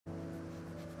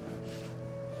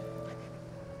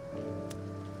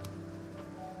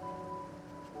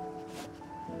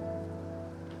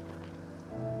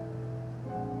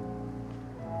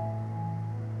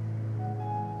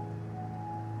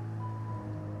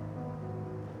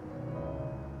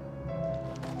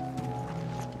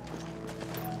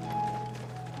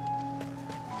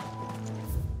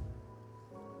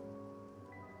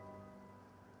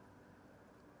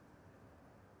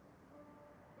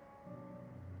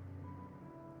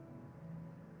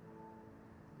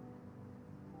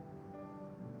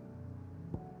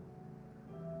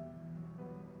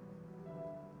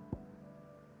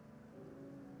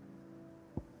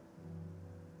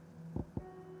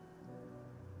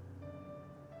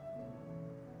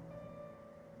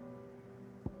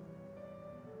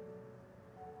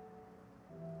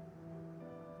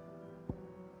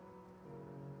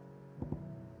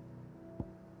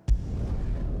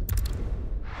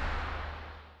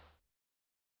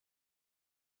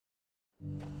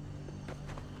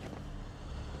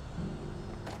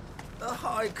The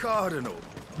High Cardinal,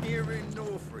 here in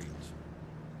Northreach.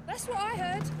 That's what I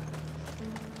heard.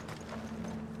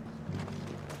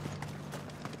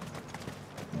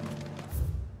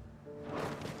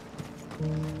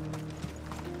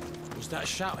 Was that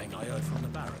shouting I heard from the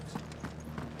barracks?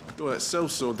 You're that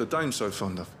self-sword the dame's so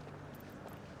fond of.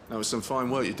 That was some fine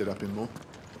work you did up in Moor.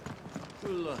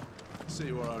 We'll see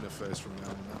to our own affairs from now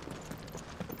on.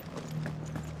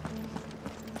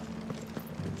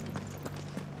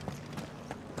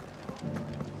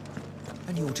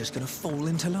 And you're just gonna fall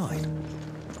into line?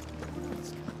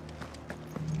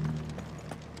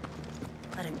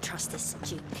 I don't trust this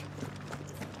Duke.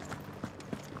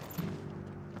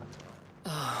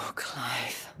 Oh,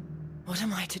 Clive. What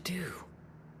am I to do?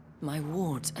 My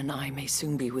wards and I may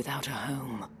soon be without a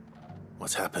home.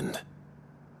 What's happened?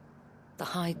 The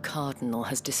High Cardinal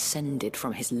has descended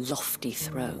from his lofty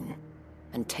throne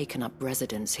and taken up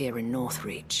residence here in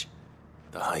Northreach.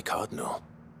 The High Cardinal?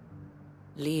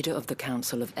 Leader of the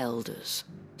Council of Elders,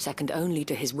 second only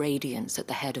to his radiance at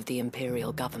the head of the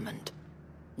Imperial government.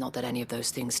 Not that any of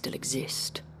those things still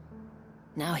exist.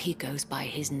 Now he goes by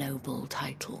his noble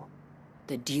title,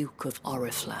 the Duke of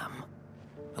Oriflamme.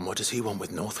 And what does he want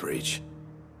with Northreach?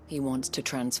 He wants to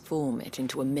transform it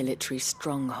into a military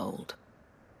stronghold,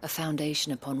 a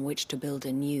foundation upon which to build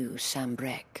a new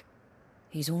Sambrec.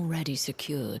 He's already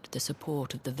secured the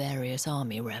support of the various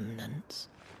army remnants,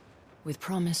 with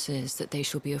promises that they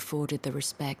shall be afforded the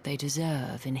respect they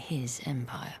deserve in his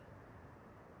empire.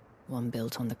 One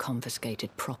built on the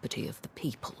confiscated property of the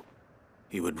people.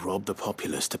 He would rob the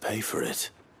populace to pay for it.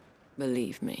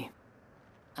 Believe me,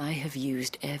 I have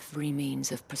used every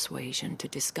means of persuasion to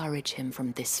discourage him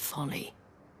from this folly.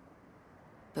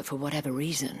 But for whatever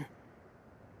reason,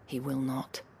 he will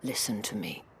not listen to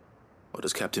me. What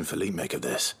does Captain Philippe make of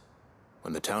this?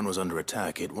 When the town was under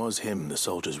attack, it was him the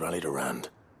soldiers rallied around.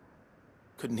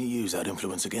 Couldn't he use that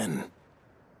influence again?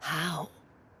 How?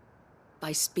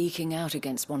 By speaking out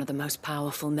against one of the most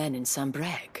powerful men in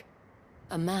Sambrec.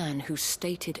 A man whose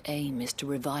stated aim is to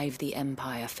revive the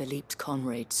empire Philippe's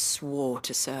comrades swore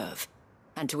to serve,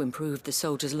 and to improve the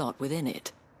soldiers' lot within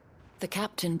it. The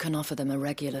captain can offer them a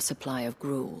regular supply of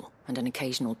gruel, and an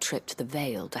occasional trip to the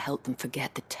Vale to help them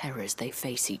forget the terrors they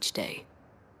face each day.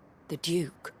 The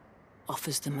Duke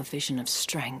offers them a vision of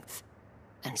strength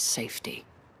and safety.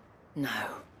 No.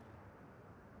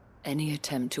 Any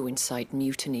attempt to incite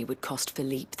mutiny would cost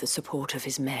Philippe the support of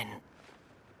his men,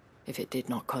 if it did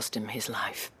not cost him his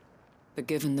life. But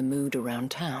given the mood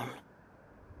around town,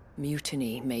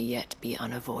 mutiny may yet be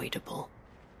unavoidable.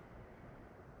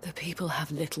 The people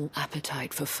have little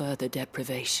appetite for further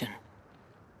deprivation,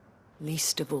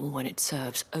 least of all when it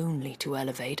serves only to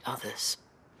elevate others.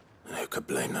 And who could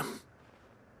blame them?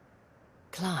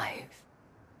 Clive,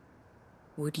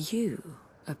 would you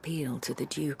appeal to the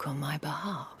Duke on my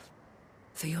behalf?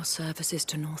 For your services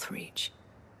to Northreach,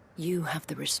 you have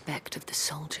the respect of the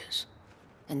soldiers,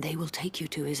 and they will take you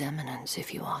to His Eminence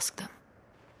if you ask them.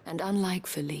 And unlike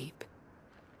Philippe,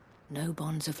 no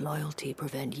bonds of loyalty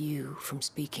prevent you from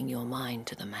speaking your mind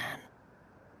to the man.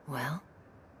 Well,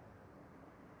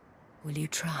 will you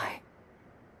try?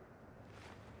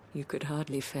 You could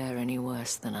hardly fare any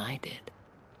worse than I did.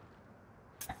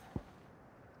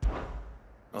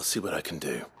 I'll see what I can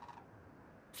do.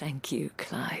 Thank you,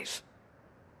 Clive.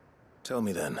 Tell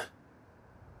me then,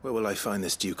 where will I find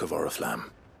this Duke of Oriflamme?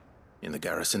 In the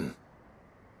garrison?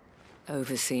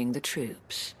 Overseeing the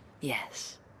troops,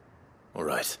 yes. All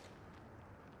right.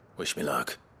 Wish me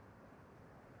luck.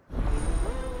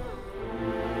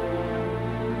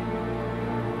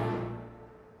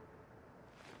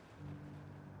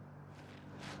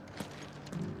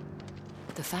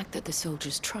 The fact that the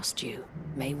soldiers trust you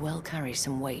may well carry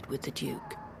some weight with the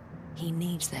Duke. He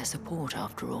needs their support,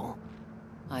 after all.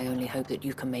 I only hope that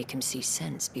you can make him see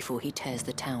sense before he tears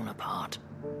the town apart.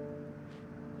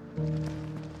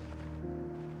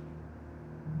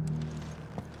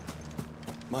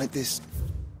 Might this...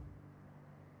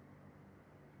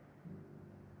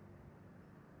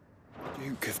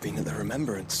 Duke have been at the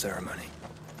remembrance ceremony?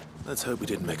 Let's hope we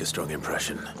didn't make a strong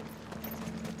impression.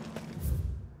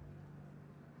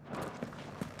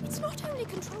 It's not only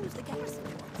control of the garrison.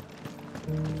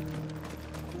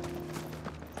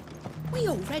 We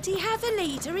already have a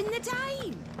leader in the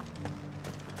Dane.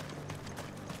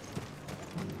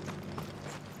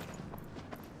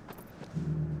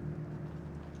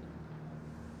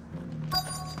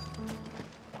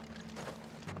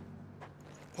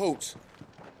 Halt.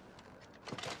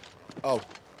 Oh,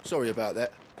 sorry about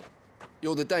that.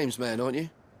 You're the dame's man, aren't you?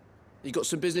 You got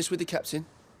some business with the captain?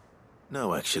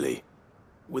 No, actually.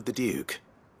 With the Duke.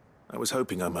 I was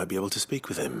hoping I might be able to speak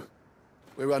with him.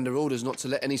 We're under orders not to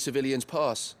let any civilians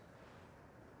pass.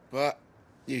 But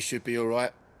you should be all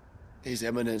right. His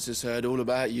Eminence has heard all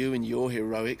about you and your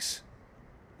heroics.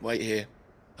 Wait here.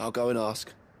 I'll go and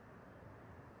ask.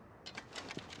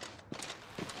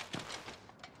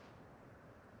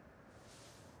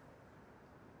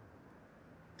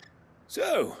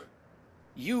 So,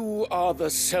 you are the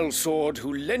sellsword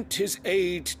who lent his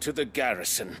aid to the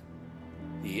garrison.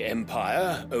 The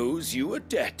Empire owes you a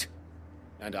debt,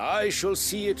 and I shall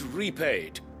see it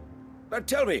repaid. But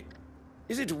tell me,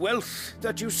 is it wealth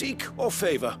that you seek, or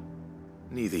favor?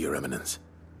 Neither, Your Eminence.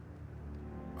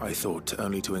 I thought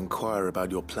only to inquire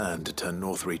about your plan to turn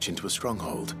Northreach into a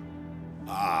stronghold.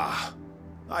 Ah,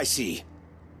 I see.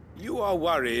 You are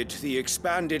worried the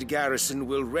expanded garrison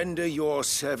will render your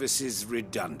services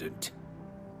redundant.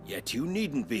 Yet you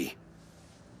needn't be.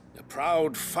 A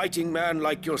proud fighting man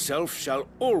like yourself shall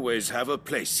always have a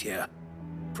place here.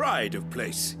 Pride of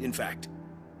place, in fact.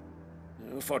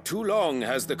 For too long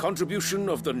has the contribution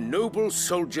of the noble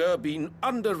soldier been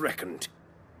under-reckoned.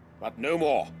 But no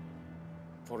more.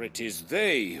 For it is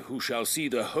they who shall see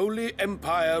the Holy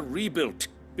Empire rebuilt,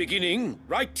 beginning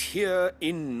right here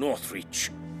in Northreach.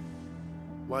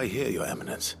 Why here, Your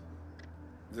Eminence?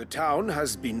 The town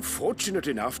has been fortunate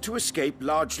enough to escape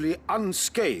largely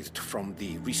unscathed from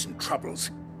the recent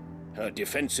troubles. Her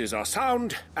defenses are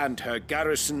sound, and her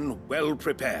garrison well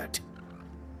prepared.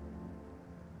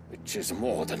 Which is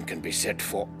more than can be said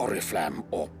for Oriflamme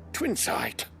or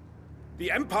Twinside.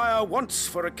 The Empire wants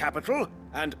for a capital,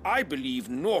 and I believe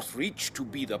Northreach to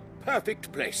be the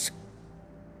perfect place.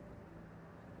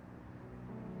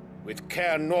 With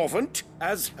Caer Norvent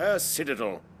as her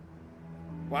citadel.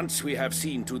 Once we have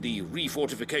seen to the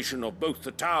refortification of both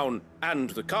the town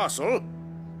and the castle,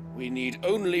 we need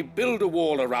only build a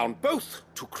wall around both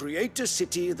to create a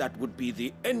city that would be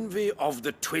the envy of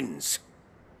the twins.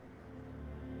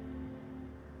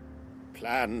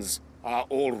 Plans are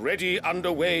already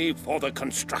underway for the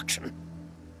construction.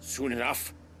 Soon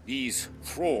enough, these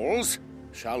thralls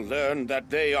shall learn that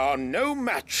they are no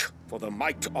match for the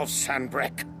might of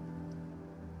Sanbreque.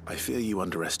 I fear you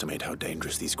underestimate how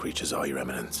dangerous these creatures are, Your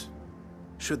Eminence.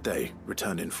 Should they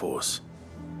return in force,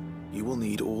 you will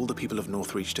need all the people of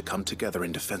Northreach to come together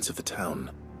in defense of the town.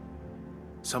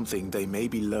 Something they may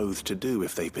be loath to do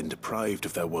if they've been deprived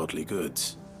of their worldly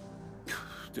goods.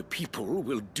 The people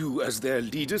will do as their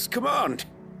leaders command.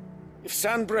 If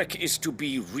Sanbreque is to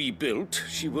be rebuilt,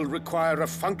 she will require a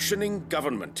functioning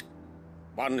government.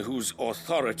 One whose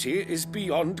authority is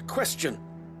beyond question.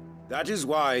 That is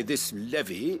why this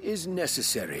levy is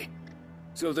necessary.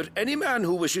 So that any man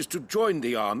who wishes to join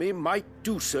the army might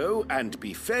do so and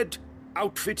be fed,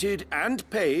 outfitted, and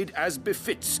paid as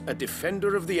befits a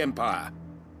defender of the Empire.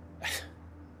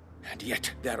 And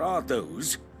yet there are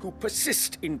those who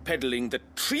persist in peddling the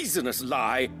treasonous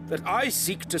lie that I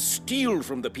seek to steal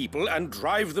from the people and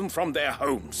drive them from their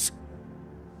homes.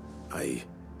 I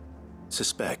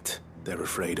suspect they're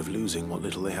afraid of losing what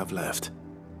little they have left.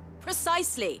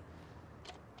 Precisely.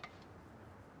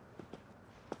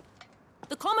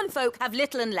 The common folk have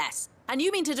little and less, and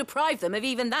you mean to deprive them of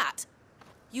even that.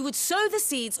 You would sow the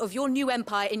seeds of your new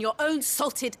empire in your own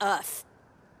salted earth.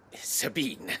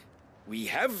 Sabine, we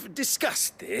have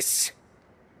discussed this.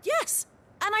 Yes,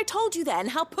 and I told you then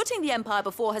how putting the empire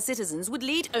before her citizens would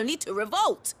lead only to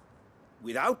revolt.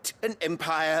 Without an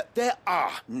empire, there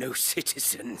are no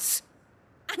citizens.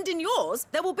 And in yours,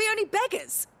 there will be only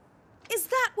beggars. Is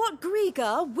that what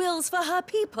Griga wills for her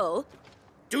people?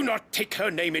 Do not take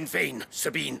her name in vain,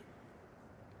 Sabine.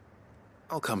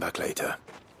 I'll come back later.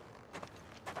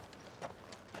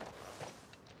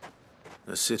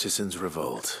 A citizens'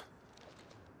 revolt.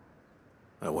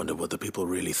 I wonder what the people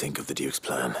really think of the Duke's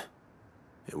plan.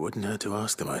 It wouldn't hurt to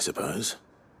ask them, I suppose.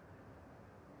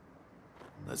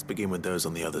 Let's begin with those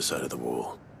on the other side of the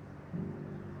wall.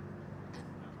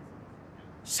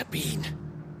 Sabine,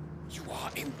 you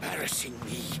are embarrassing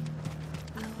me.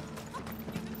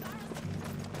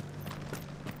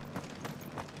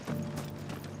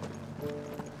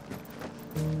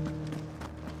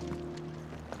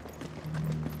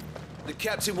 The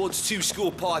captain wants 2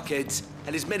 score pikeheads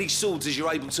and as many swords as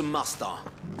you're able to muster.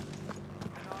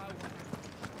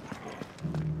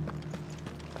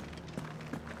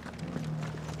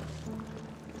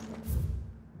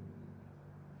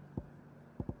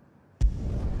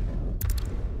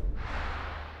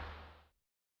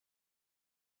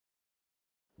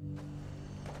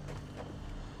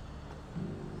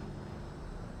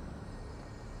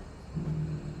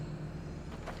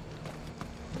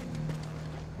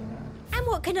 And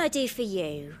what can I do for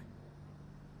you?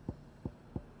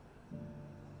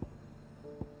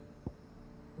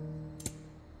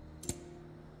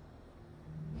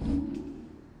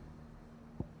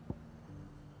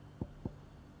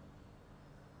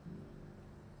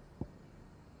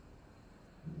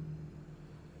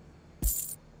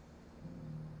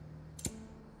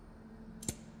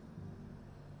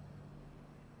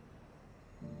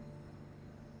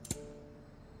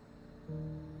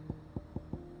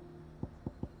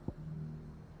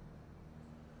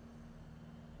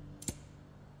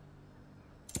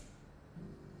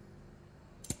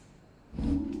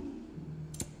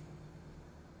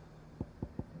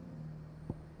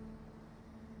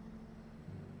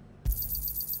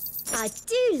 I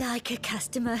do like a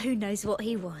customer who knows what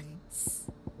he wants.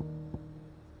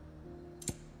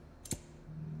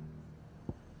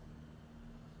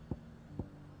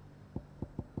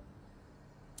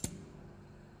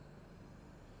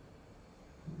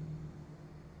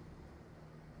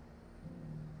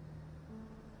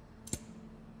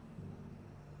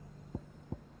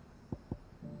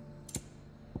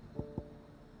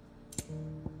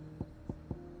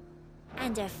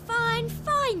 And a fine,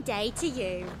 fine day to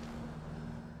you.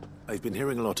 I've been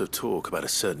hearing a lot of talk about a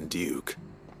certain duke.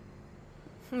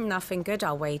 Nothing good,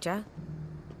 I'll wager.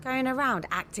 Going around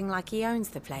acting like he owns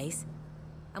the place.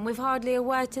 And with hardly a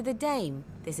word to the dame.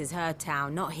 This is her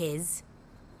town, not his.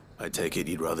 I take it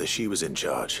you'd rather she was in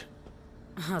charge.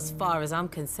 As far as I'm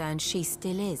concerned, she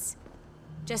still is.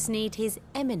 Just need his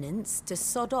eminence to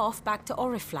sod off back to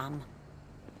Oriflamme.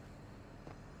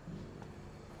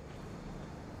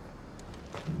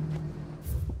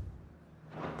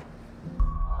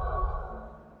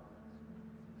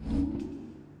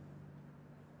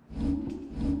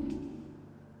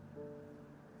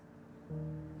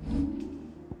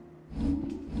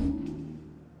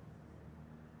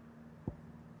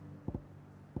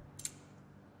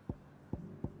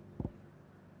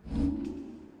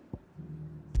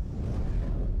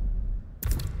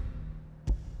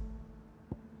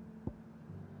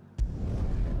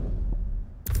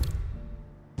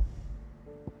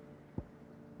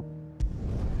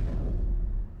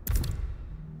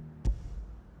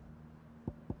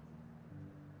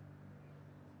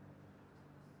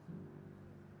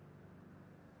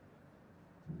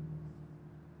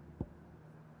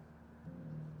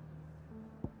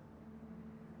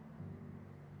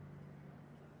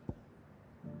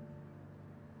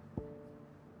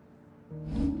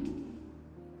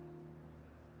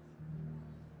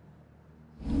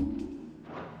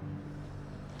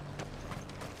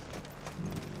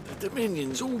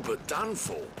 Dominion's all but done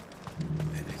for.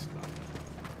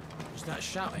 Was that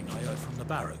shouting I heard from the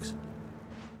barracks?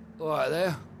 All right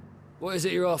there. What is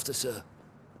it you're after, sir?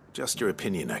 Just your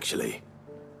opinion, actually.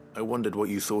 I wondered what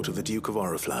you thought of the Duke of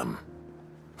Oriflamme.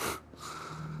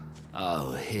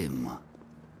 Oh, him.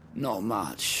 Not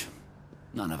much.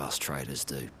 None of us traders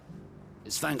do.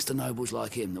 It's thanks to nobles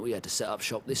like him that we had to set up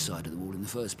shop this side of the wall in the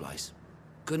first place.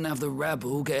 Couldn't have the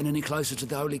rabble getting any closer to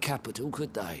the holy capital,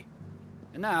 could they?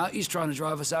 And now he's trying to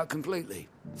drive us out completely,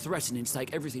 threatening to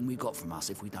take everything we got from us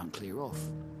if we don't clear off.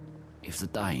 If the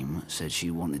dame said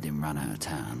she wanted him run out of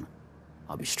town,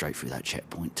 I'd be straight through that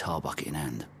checkpoint, tar bucket in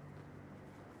hand.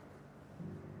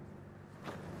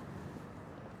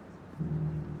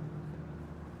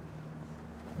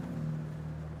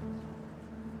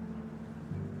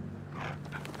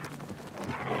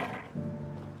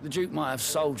 The Duke might have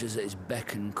soldiers at his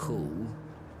beck and call,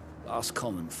 but us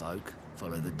common folk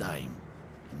follow the dame,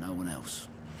 and no one else.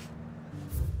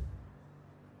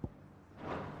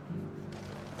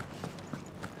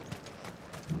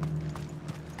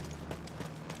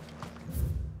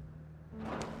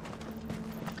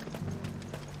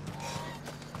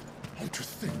 How to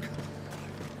think?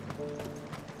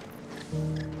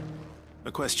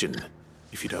 A question,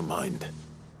 if you don't mind.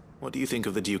 What do you think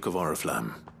of the Duke of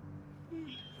Oriflamme?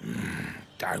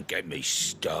 Don't get me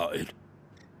started.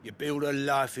 You build a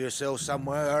life for yourself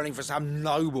somewhere, only for some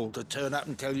noble to turn up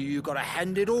and tell you you've got to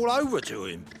hand it all over to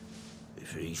him.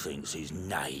 If he thinks his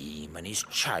name and his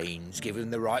chains give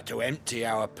him the right to empty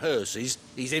our purses,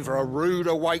 he's in for a rude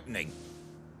awakening.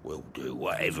 We'll do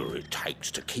whatever it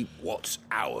takes to keep what's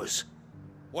ours.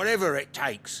 Whatever it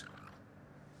takes.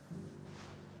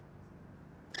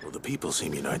 Well, the people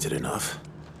seem united enough.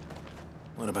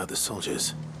 What about the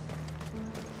soldiers?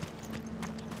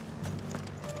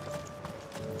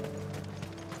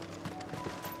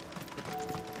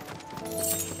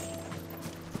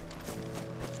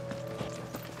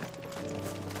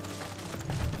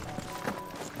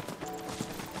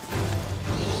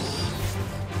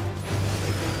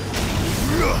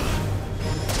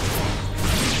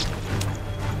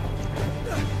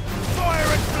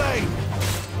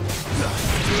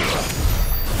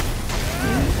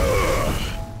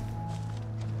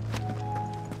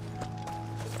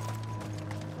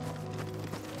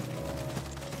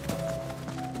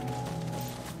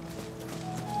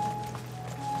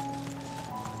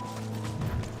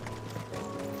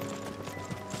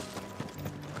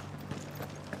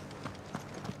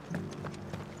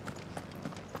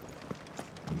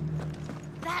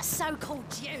 That so-called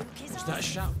Duke is... Was that a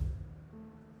shout?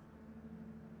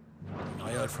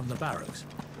 I heard from the barracks.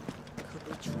 Could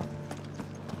be true.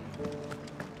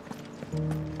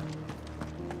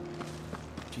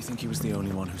 Do you think he was the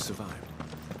only one who survived?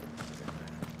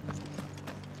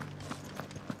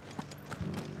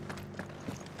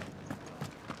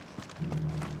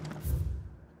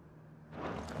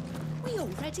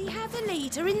 already have a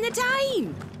leader in the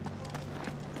Dame.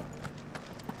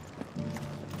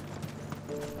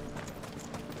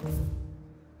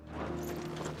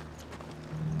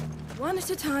 One at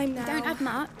a time now. We don't have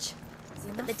much,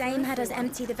 but the Dame had us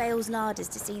empty the Vale's larders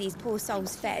to see these poor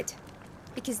souls fed.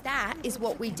 Because that is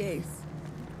what we do.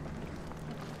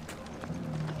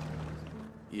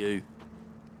 You.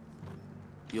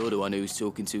 You're the one who was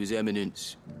talking to His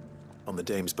Eminence. On the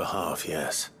Dame's behalf,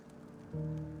 yes.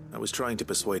 I was trying to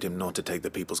persuade him not to take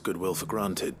the people's goodwill for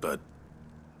granted, but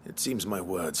it seems my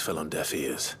words fell on deaf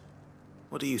ears.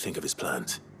 What do you think of his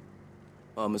plans?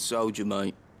 I'm a soldier,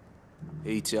 mate.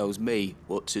 He tells me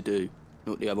what to do,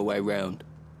 not the other way round.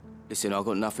 Listen, I've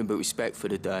got nothing but respect for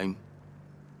the Dame,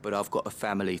 but I've got a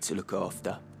family to look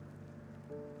after.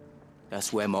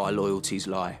 That's where my loyalties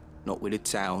lie, not with the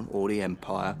town or the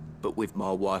Empire, but with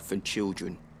my wife and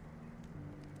children.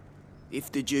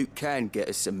 If the Duke can get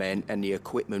us the men and the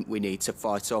equipment we need to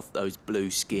fight off those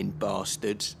blue-skinned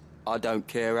bastards, I don't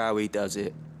care how he does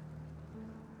it.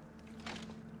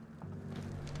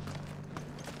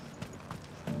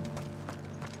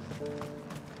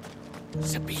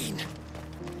 Sabine,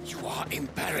 you are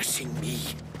embarrassing me.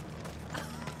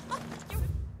 You're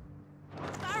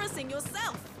embarrassing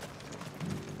yourself.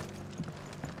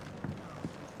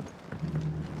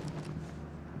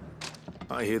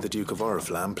 I hear the Duke of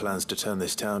Oriflamme plans to turn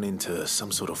this town into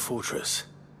some sort of fortress.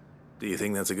 Do you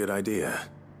think that's a good idea?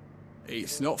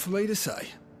 It's not for me to say.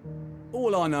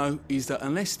 All I know is that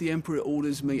unless the Emperor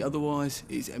orders me otherwise,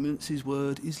 His Eminence's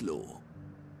word is law.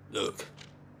 Look,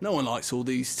 no one likes all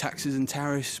these taxes and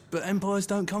tariffs, but empires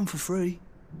don't come for free.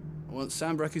 Once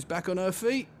Sanbreque is back on her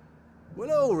feet,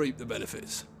 we'll all reap the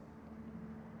benefits.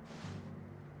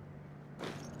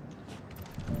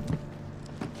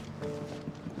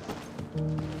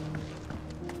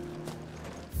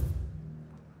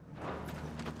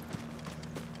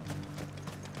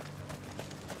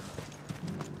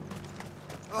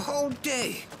 A whole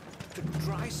day to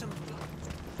dry some blood.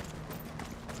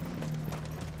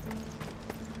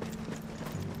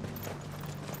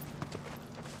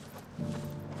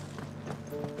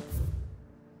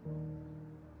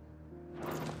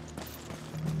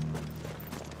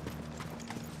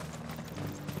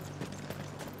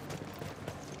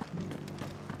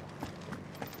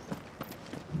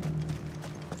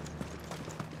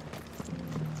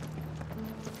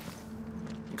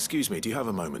 Excuse me, do you have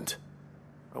a moment?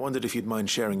 I wondered if you'd mind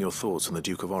sharing your thoughts on the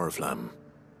Duke of Oriflamme.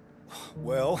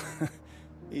 Well,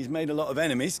 he's made a lot of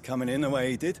enemies coming in the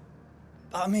way he did.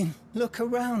 But I mean, look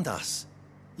around us.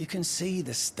 You can see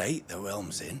the state the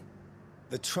realm's in.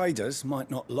 The traders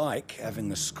might not like having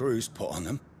the screws put on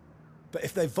them, but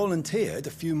if they volunteered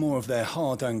a few more of their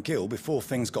hard-earned gil before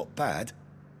things got bad,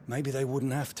 maybe they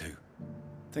wouldn't have to.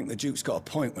 I think the Duke's got a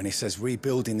point when he says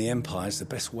rebuilding the Empire's the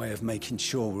best way of making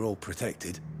sure we're all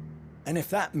protected. And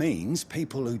if that means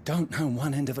people who don't know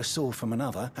one end of a sword from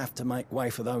another have to make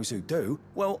way for those who do,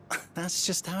 well, that's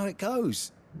just how it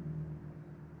goes.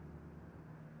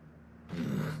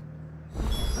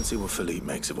 Let's see what Philippe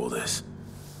makes of all this.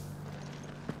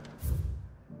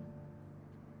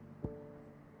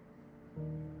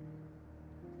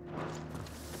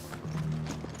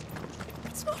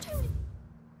 It's not only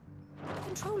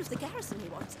control of the garrison he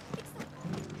wants. It's the...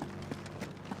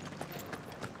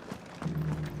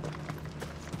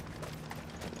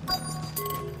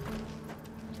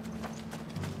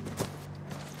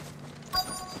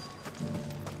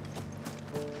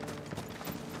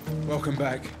 Welcome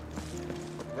back.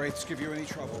 Wraiths give you any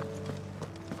trouble?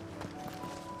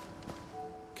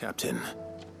 Captain,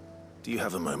 do you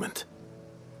have a moment?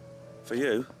 For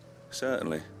you?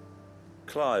 Certainly.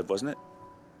 Clive, wasn't it?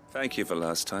 Thank you for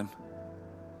last time.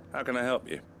 How can I help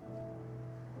you?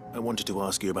 I wanted to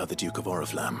ask you about the Duke of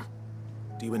Oriflamme.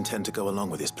 Do you intend to go along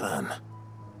with his plan?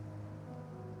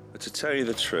 But to tell you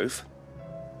the truth,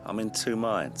 I'm in two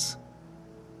minds.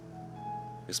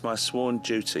 It's my sworn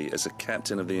duty as a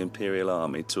captain of the Imperial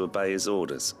Army to obey his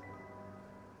orders.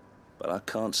 But I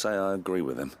can't say I agree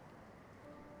with him.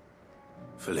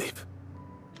 Philippe,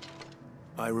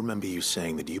 I remember you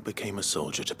saying that you became a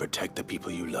soldier to protect the people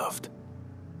you loved.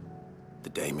 The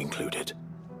Dame included.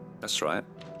 That's right,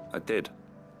 I did.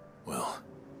 Well,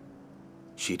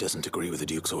 she doesn't agree with the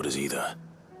Duke's orders either.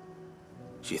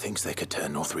 She thinks they could tear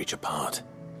Northreach apart.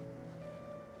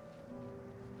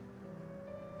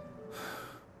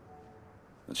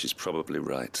 And she's probably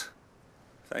right.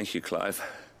 Thank you, Clive.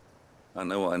 I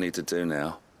know what I need to do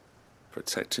now.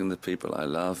 Protecting the people I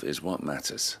love is what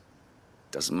matters.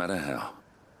 Doesn't matter how.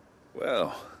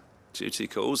 Well, duty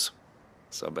calls,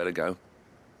 so I better go.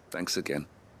 Thanks again.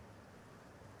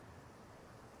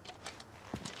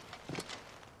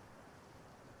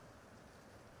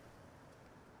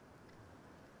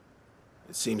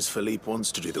 Seems Philippe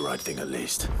wants to do the right thing at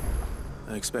least.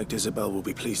 I expect Isabel will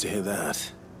be pleased to hear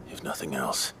that, if nothing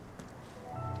else.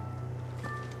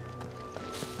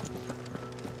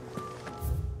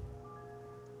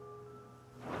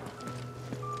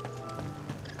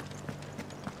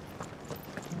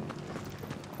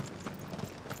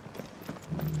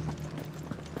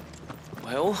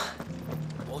 Well,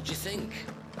 what do you think?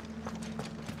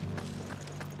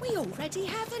 We already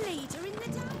have a leader in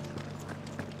the town.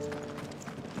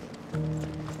 Do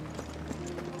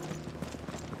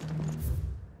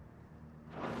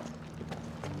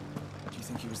you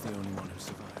think he was the only one who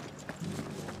survived?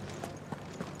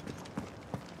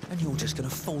 And you're just gonna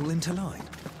fall into line?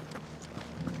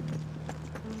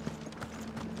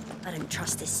 I don't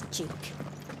trust this Duke.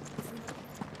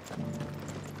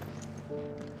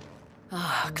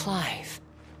 Ah, Clive.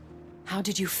 How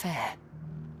did you fare?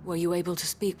 Were you able to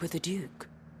speak with the Duke?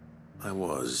 I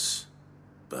was,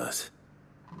 but...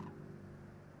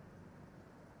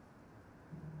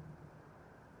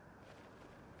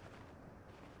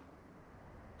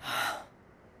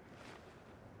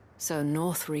 So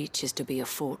Northreach is to be a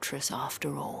fortress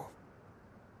after all.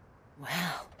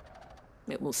 Well,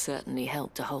 it will certainly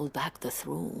help to hold back the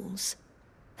thralls.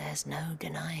 There's no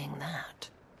denying that.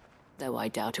 Though I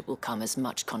doubt it will come as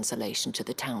much consolation to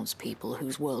the townspeople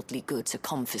whose worldly goods are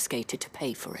confiscated to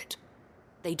pay for it.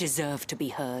 They deserve to be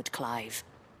heard, Clive.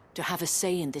 To have a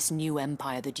say in this new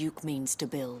empire the Duke means to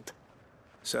build.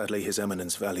 Sadly, His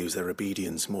Eminence values their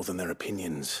obedience more than their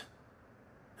opinions,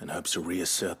 and hopes to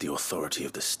reassert the authority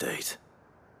of the state.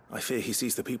 I fear he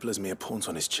sees the people as mere pawns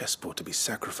on his chessboard to be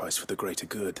sacrificed for the greater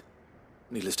good.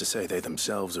 Needless to say, they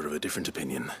themselves are of a different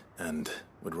opinion, and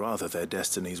would rather their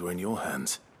destinies were in your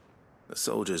hands. The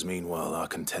soldiers, meanwhile, are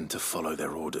content to follow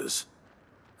their orders.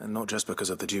 And not just because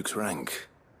of the Duke's rank,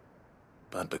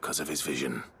 but because of his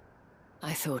vision.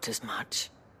 I thought as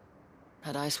much.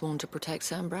 Had I sworn to protect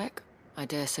Sanbreque, I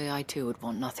dare say I too would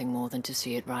want nothing more than to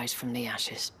see it rise from the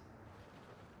ashes.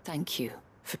 Thank you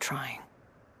for trying.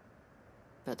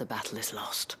 But the battle is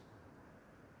lost.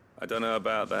 I don't know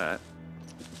about that.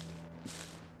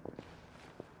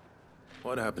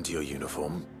 What happened to your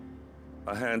uniform?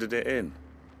 I handed it in,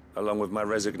 along with my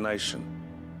resignation.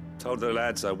 Told the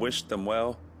lads I wished them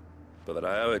well, but that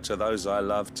I owe it to those I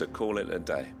love to call it a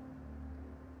day.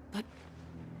 But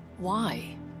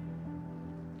why?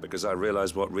 Because I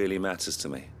realized what really matters to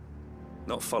me.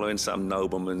 Not following some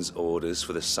nobleman's orders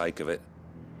for the sake of it,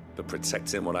 but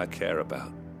protecting what I care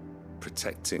about.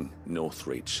 Protecting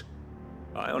Northreach.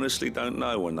 I honestly don't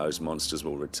know when those monsters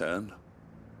will return,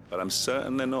 but I'm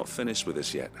certain they're not finished with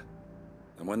us yet.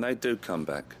 And when they do come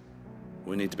back,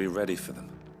 we need to be ready for them.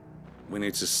 We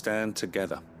need to stand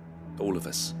together, all of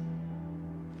us.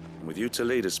 And with you to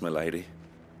lead us, milady,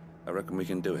 I reckon we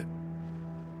can do it.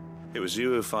 It was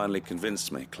you who finally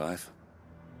convinced me, Clive.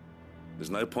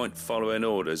 There's no point following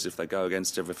orders if they go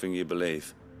against everything you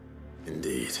believe.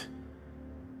 Indeed.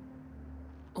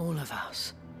 All of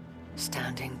us,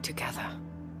 standing together.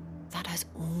 That has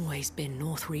always been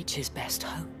Northreach's best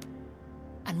hope,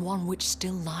 and one which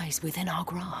still lies within our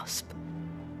grasp.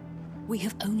 We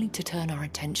have only to turn our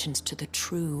attentions to the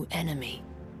true enemy.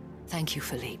 Thank you,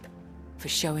 Philippe, for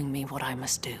showing me what I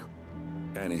must do.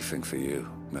 Anything for you,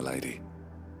 milady.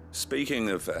 Speaking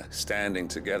of standing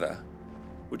together,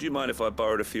 would you mind if I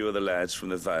borrowed a few of the lads from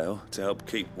the Vale to help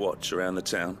keep watch around the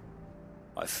town?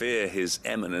 I fear His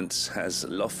Eminence has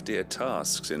loftier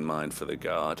tasks in mind for the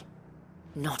guard.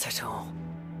 Not at all.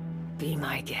 Be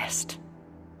my guest.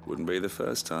 Wouldn't be the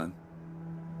first time.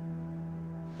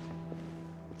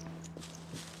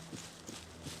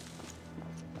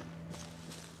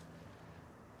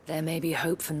 There may be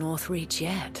hope for Northreach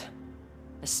yet.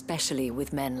 Especially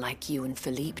with men like you and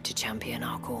Philippe to champion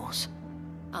our cause.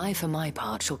 I, for my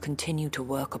part, shall continue to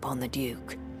work upon the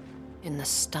Duke, in the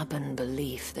stubborn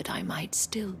belief that I might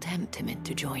still tempt him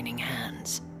into joining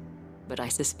hands. But I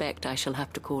suspect I shall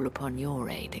have to call upon your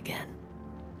aid again.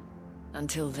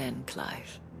 Until then,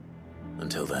 Clive.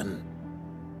 Until then.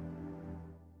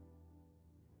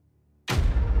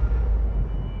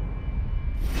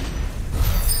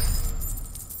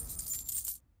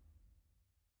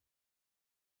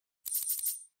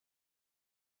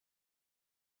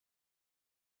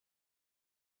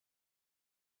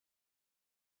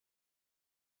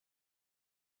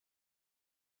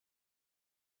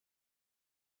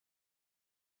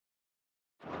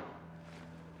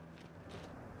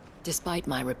 Despite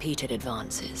my repeated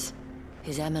advances,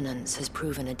 His Eminence has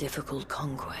proven a difficult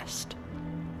conquest.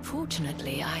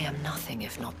 Fortunately, I am nothing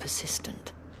if not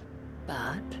persistent.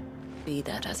 But, be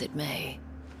that as it may,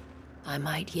 I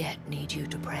might yet need you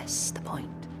to press the point.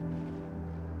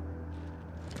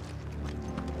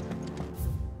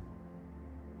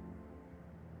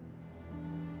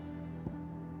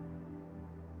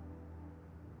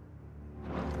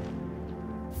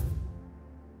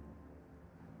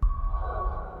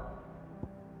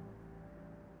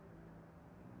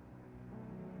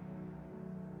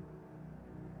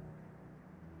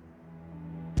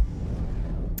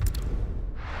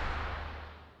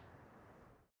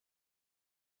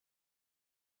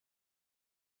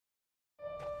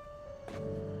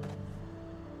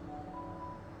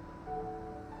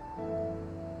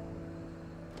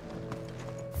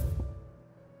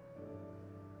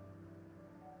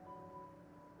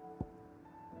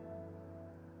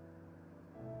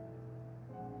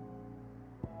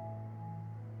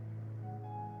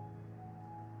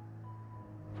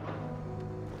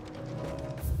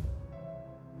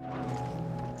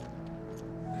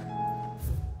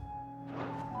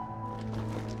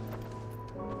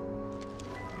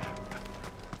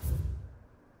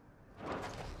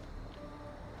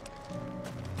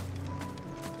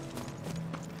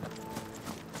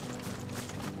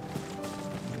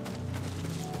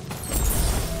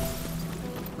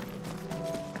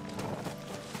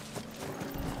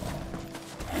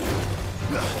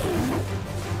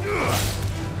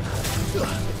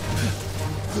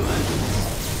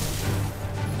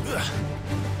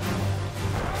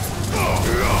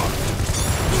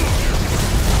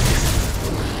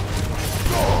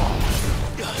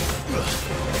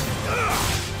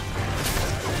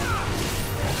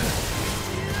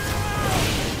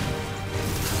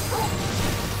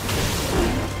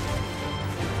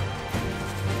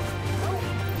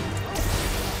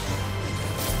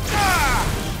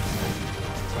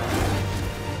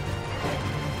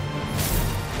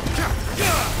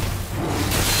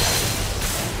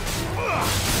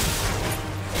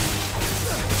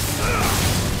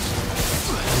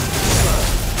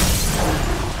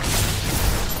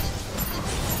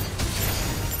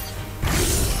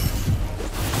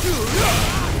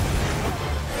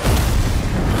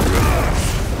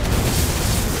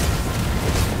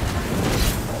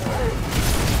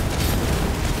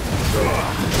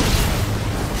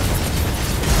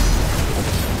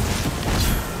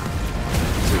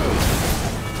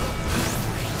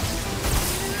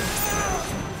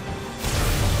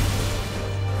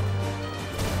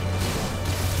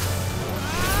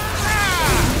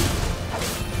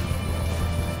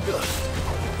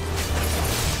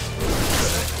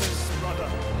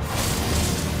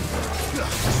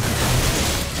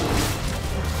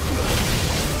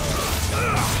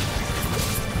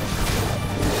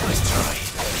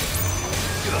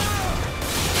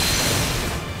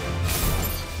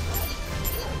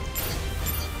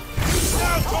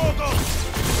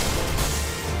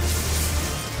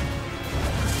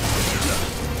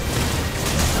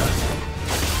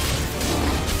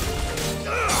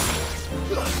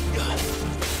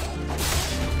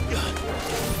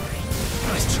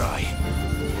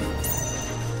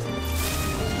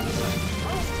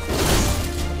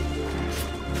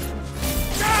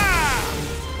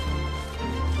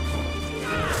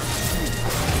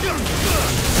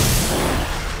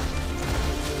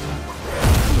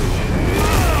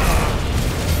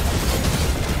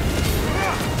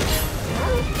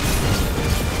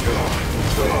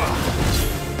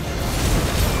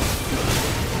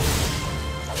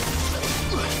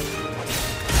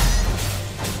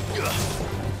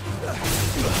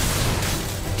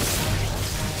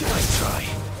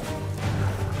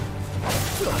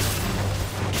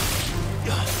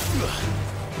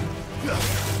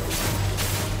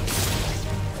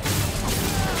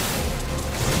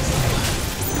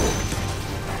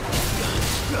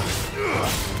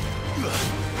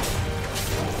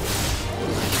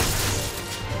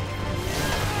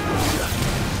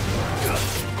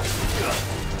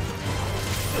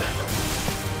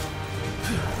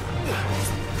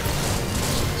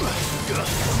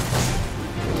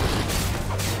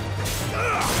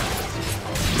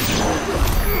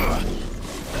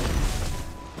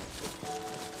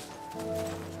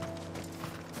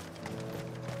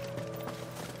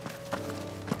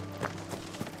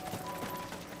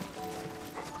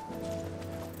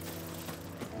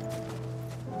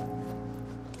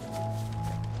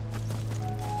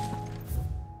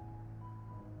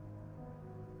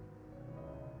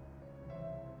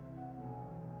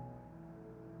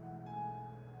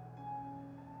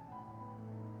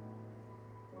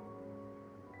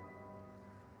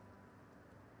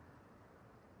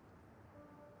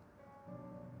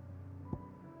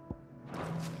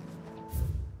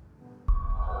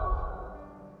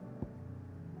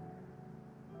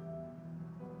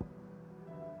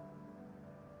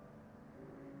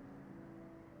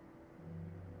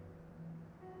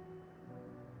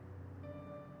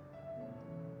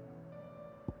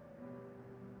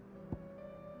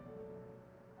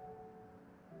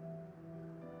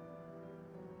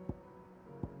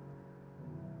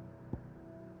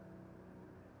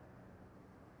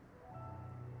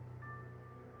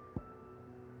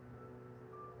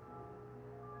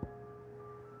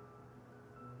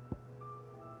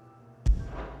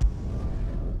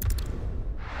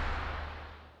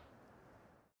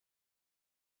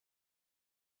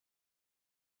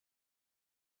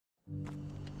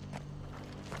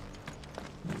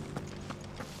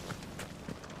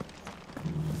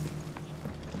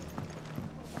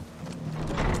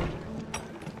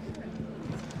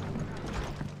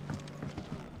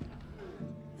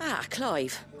 Ah,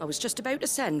 Clive, I was just about to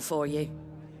send for you.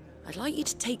 I'd like you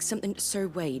to take something to Sir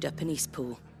Wade up in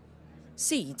Eastpool.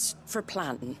 Seeds for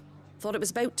planting. Thought it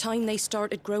was about time they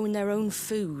started growing their own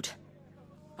food.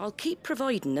 I'll keep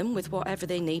providing them with whatever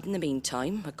they need in the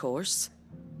meantime, of course.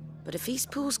 But if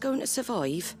Eastpool's going to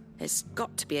survive, it's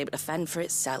got to be able to fend for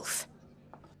itself.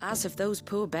 As of those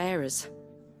poor bearers.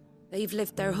 They've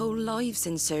lived their whole lives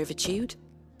in servitude,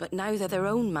 but now they're their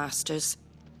own masters.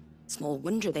 Small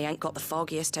wonder they ain't got the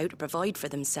foggiest how to provide for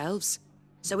themselves.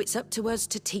 So it's up to us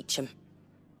to teach 'em.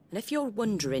 And if you're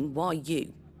wondering why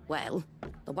you, well,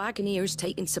 the Wagoneers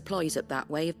taking supplies up that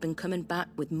way have been coming back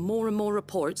with more and more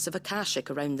reports of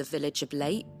Akashic around the village of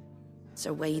late.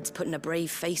 Sir Wade's putting a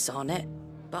brave face on it,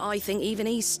 but I think even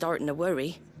he's starting to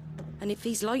worry. And if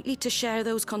he's likely to share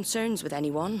those concerns with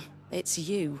anyone, it's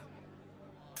you.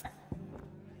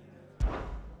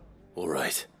 All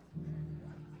right.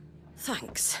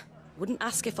 Thanks. Wouldn't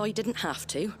ask if I didn't have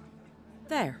to.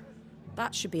 There.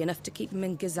 That should be enough to keep him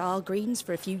in Gazal Greens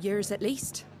for a few years at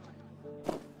least.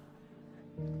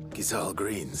 Gazal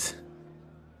Greens?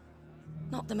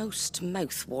 Not the most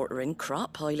mouth-watering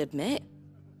crop, I'll admit.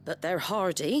 But they're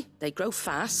hardy, they grow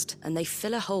fast, and they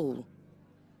fill a hole.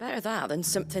 Better that than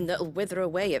something that'll wither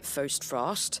away at first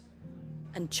frost.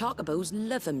 And chocobos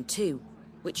love 'em too,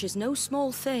 which is no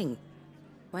small thing.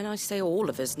 When I say all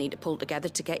of us need to pull together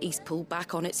to get Eastpool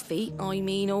back on its feet, I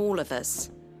mean all of us.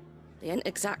 They ain't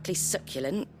exactly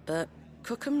succulent, but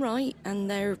cook 'em right and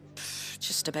they're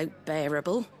just about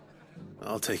bearable.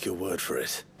 I'll take your word for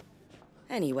it.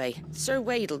 Anyway, Sir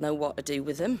Wade'll know what to do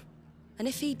with them. And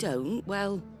if he don't,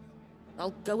 well,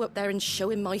 I'll go up there and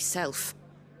show him myself.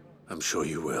 I'm sure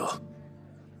you will.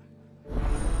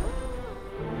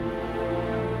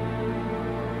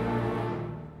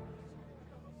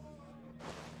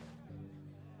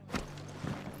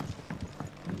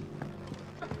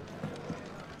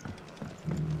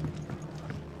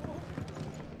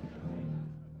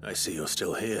 I see you're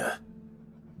still here.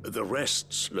 The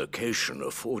Rest's location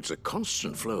affords a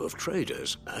constant flow of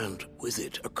traders, and with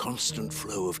it, a constant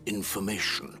flow of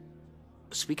information.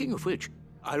 Speaking of which,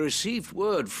 I received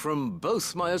word from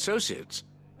both my associates.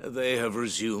 They have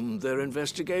resumed their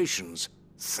investigations,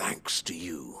 thanks to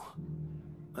you.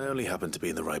 I only happened to be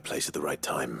in the right place at the right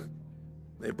time.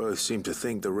 They both seem to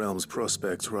think the realm's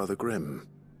prospects rather grim.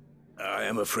 I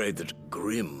am afraid that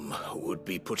grim would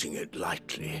be putting it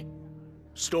lightly.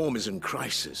 Storm is in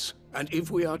crisis, and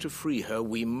if we are to free her,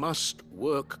 we must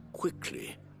work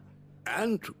quickly.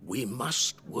 And we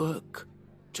must work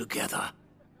together.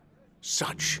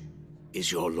 Such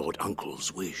is your Lord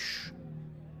Uncle's wish.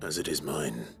 As it is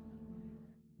mine.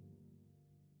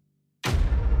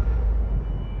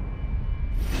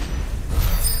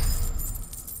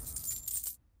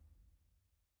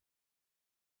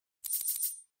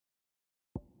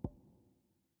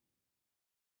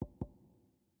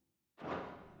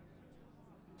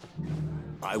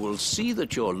 I will see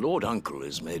that your Lord Uncle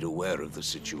is made aware of the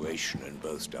situation in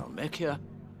both Dalmekia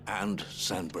and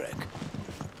Sanbrek.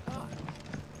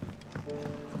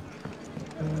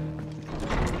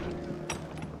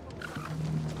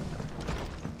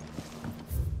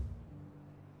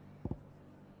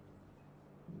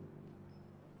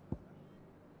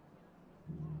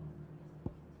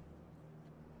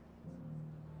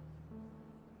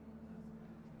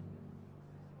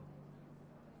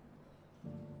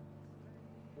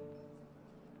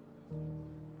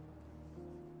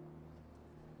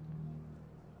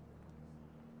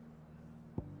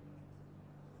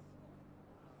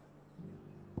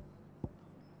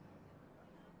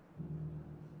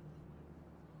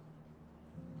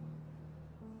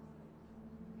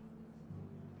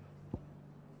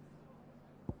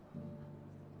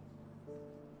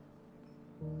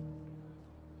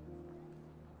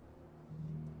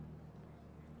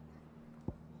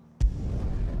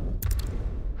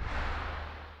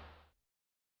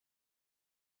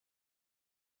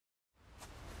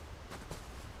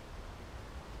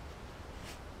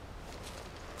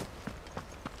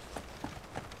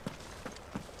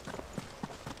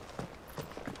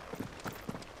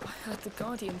 I heard the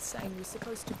Guardian saying we're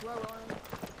supposed to grow our own.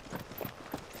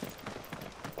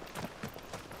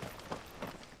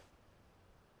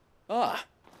 Ah,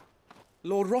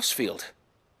 Lord Rosfield.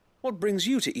 What brings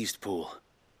you to Eastpool?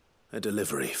 A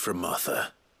delivery from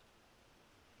Martha.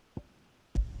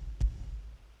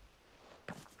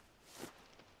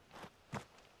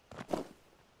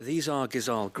 These are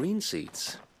Gazal green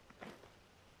seeds.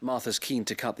 Martha's keen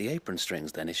to cut the apron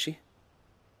strings, then, is she?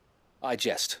 I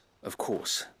jest, of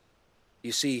course.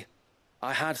 You see,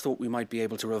 I had thought we might be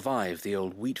able to revive the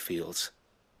old wheat fields,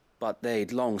 but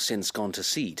they'd long since gone to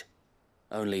seed,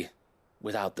 only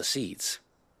without the seeds.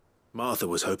 Martha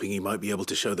was hoping you might be able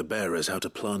to show the bearers how to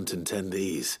plant and tend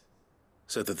these,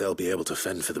 so that they'll be able to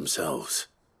fend for themselves.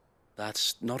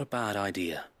 That's not a bad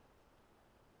idea.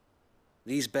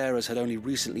 These bearers had only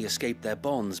recently escaped their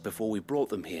bonds before we brought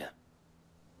them here.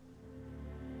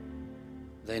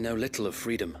 They know little of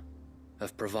freedom,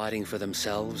 of providing for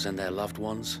themselves and their loved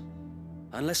ones.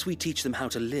 Unless we teach them how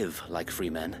to live like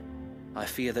free men, I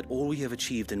fear that all we have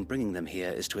achieved in bringing them here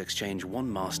is to exchange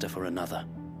one master for another.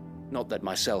 Not that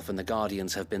myself and the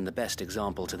Guardians have been the best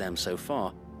example to them so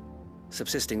far,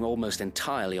 subsisting almost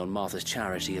entirely on Martha's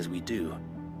charity as we do.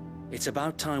 It's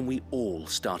about time we all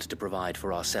started to provide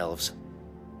for ourselves,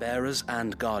 bearers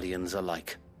and Guardians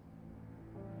alike.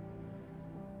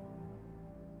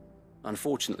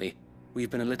 Unfortunately, we've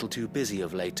been a little too busy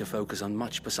of late to focus on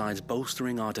much besides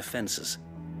bolstering our defenses.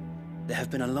 There have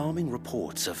been alarming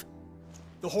reports of...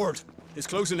 The Horde is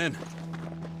closing in.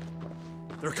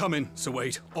 They're coming, so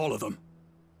wait, all of them.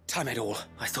 Damn it all,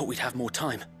 I thought we'd have more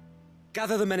time.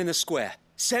 Gather the men in the square.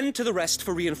 Send to the rest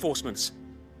for reinforcements.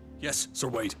 Yes, Sir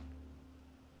Wade.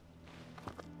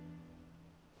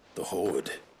 The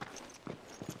Horde.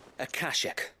 A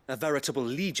Kashek, a veritable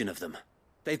legion of them.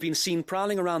 They've been seen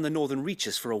prowling around the northern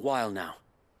reaches for a while now.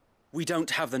 We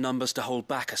don't have the numbers to hold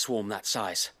back a swarm that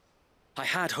size. I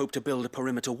had hoped to build a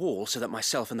perimeter wall so that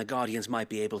myself and the Guardians might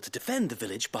be able to defend the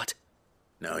village, but...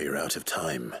 Now you're out of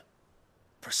time.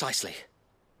 Precisely.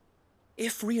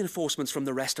 If reinforcements from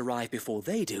the rest arrive before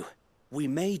they do, we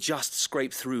may just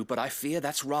scrape through, but I fear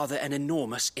that's rather an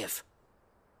enormous if.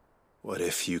 What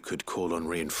if you could call on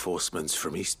reinforcements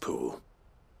from Eastpool?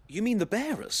 You mean the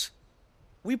bearers?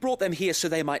 We brought them here so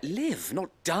they might live, not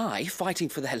die, fighting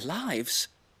for their lives.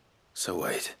 So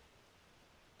wait.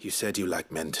 You said you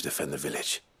lack men to defend the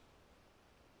village.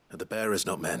 Are the bearers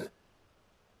not men?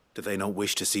 Do they not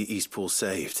wish to see Eastpool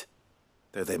saved?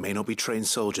 Though they may not be trained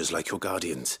soldiers like your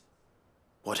Guardians.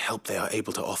 What help they are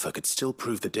able to offer could still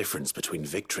prove the difference between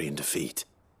victory and defeat.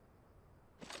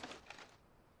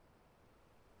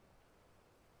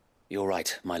 You're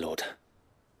right, my lord.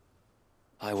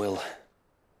 I will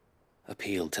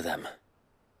appeal to them.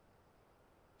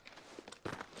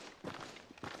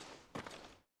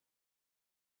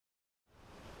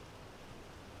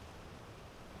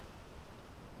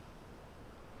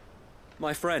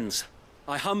 My friends,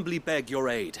 I humbly beg your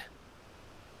aid.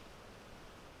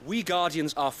 We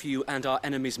Guardians are few and our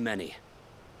enemies many.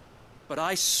 But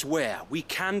I swear we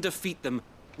can defeat them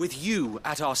with you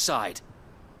at our side.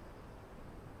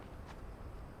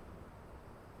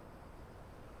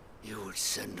 You would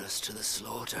send us to the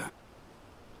slaughter,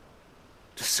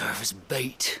 to serve as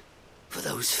bait for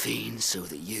those fiends so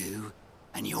that you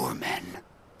and your men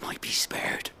might be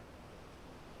spared.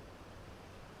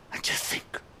 And to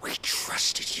think we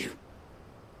trusted you.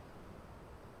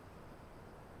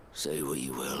 Say what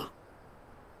you will,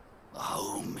 a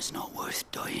home is not worth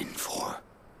dying for.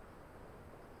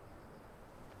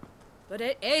 But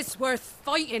it is worth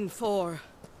fighting for.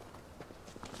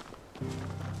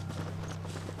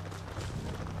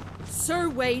 Sir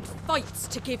Wade fights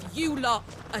to give you lot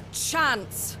a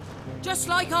chance. Just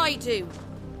like I do.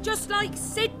 Just like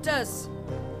Sid does.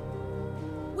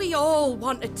 We all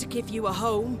wanted to give you a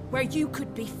home where you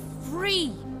could be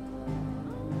free.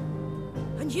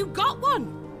 And you got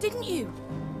one, didn't you?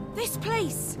 This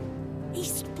place,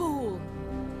 Eastpool.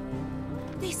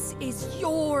 This is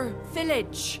your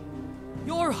village.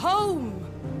 Your home.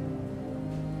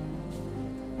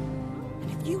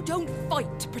 And if you don't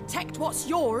fight to protect what's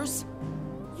yours,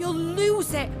 you'll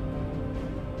lose it.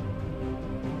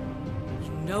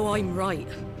 You know I'm right.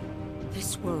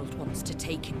 This world wants to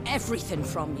take everything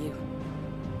from you.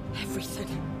 Everything.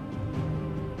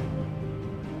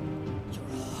 Your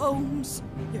homes,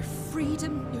 your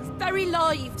freedom, your very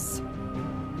lives.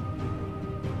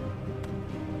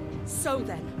 So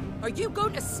then, are you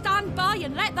going to stand by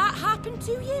and let that happen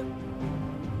to you?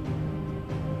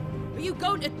 Are you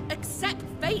going to accept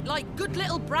fate like good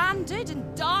little Bran did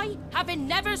and die, having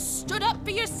never stood up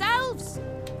for yourselves?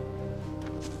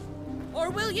 Or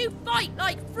will you fight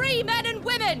like free men and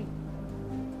women?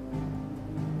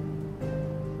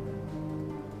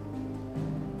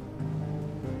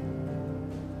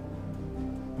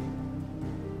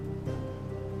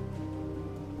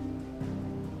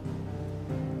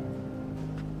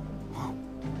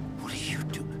 What are you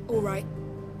doing? All right.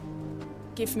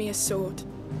 Give me a sword.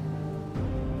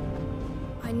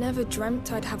 I never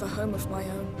dreamt I'd have a home of my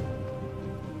own.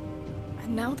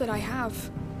 And now that I have,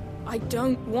 I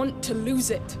don't want to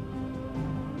lose it.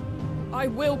 I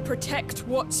will protect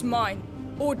what's mine,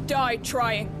 or die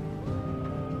trying.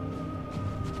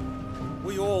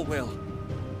 We all will.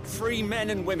 Free men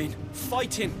and women,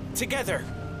 fighting together.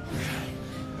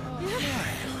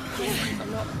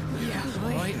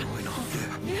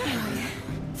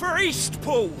 For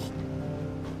Eastpool!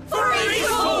 For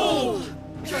Eastpool!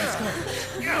 Let's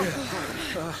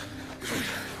go.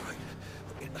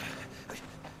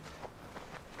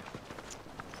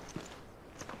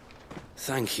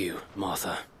 Thank you,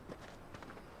 Martha.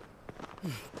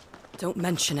 Don't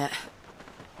mention it.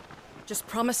 Just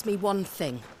promise me one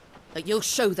thing. That you'll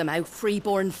show them how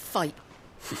freeborn fight.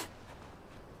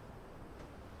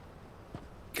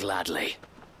 Gladly.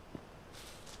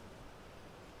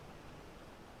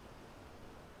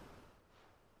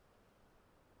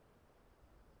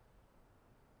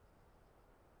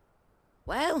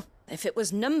 Well, if it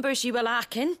was numbers you were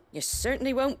lacking, you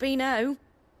certainly won't be now.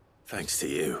 Thanks to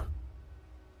you.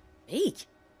 Me?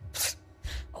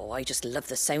 Oh, I just love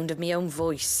the sound of my own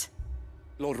voice.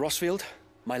 Lord Rosfield,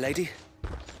 my lady,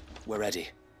 we're ready.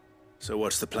 So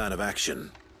what's the plan of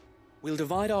action? We'll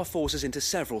divide our forces into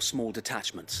several small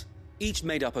detachments, each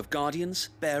made up of guardians,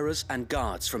 bearers, and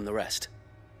guards from the rest.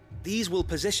 These will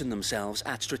position themselves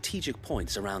at strategic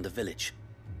points around the village.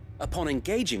 Upon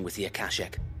engaging with the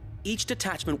Akashic, each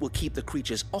detachment will keep the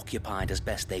creatures occupied as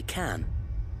best they can,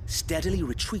 steadily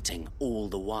retreating all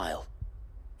the while.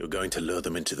 You're going to lure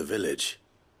them into the village?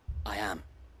 I am.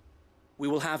 We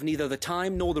will have neither the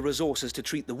time nor the resources to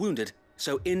treat the wounded,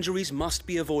 so injuries must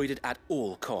be avoided at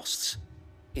all costs.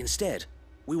 Instead,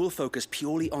 we will focus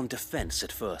purely on defense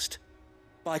at first.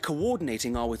 By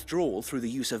coordinating our withdrawal through the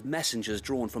use of messengers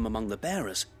drawn from among the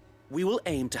bearers, we will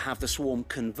aim to have the swarm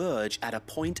converge at a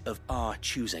point of our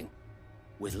choosing.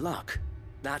 With luck,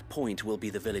 that point will be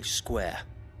the village square,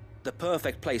 the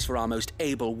perfect place for our most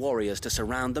able warriors to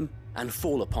surround them and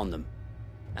fall upon them,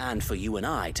 and for you and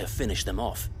I to finish them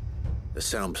off. A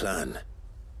sound plan,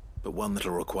 but one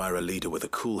that'll require a leader with a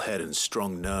cool head and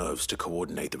strong nerves to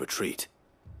coordinate the retreat.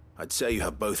 I'd say you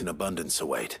have both in abundance,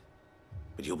 await,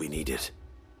 but you'll be needed.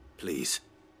 Please,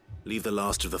 leave the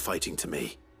last of the fighting to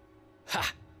me.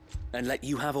 Ha! And let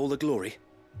you have all the glory.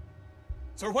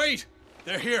 Sir Wade!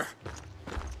 They're here!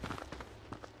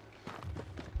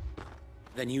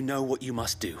 Then you know what you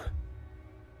must do.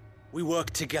 We work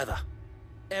together,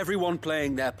 everyone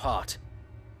playing their part,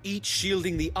 each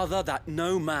shielding the other that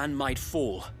no man might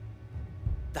fall,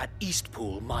 that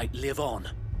Eastpool might live on.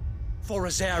 For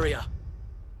Rosaria!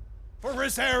 For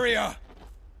Rosaria!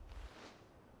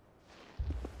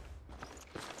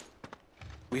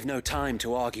 We've no time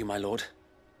to argue, my lord.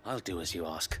 I'll do as you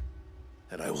ask.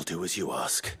 And I will do as you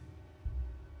ask.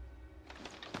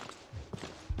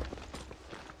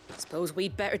 Suppose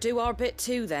we'd better do our bit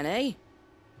too then, eh?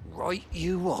 Right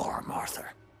you are, Martha.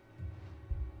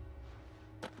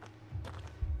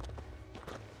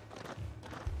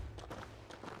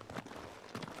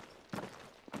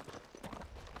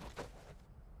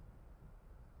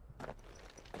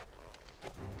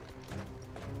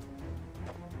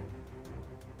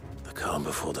 The calm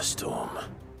before the storm.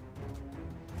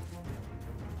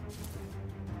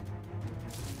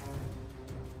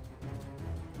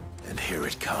 And here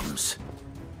it comes.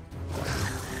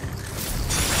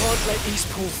 Can't let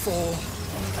Eastpool fall.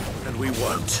 And we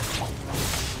won't.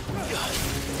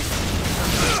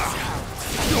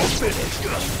 You're finished.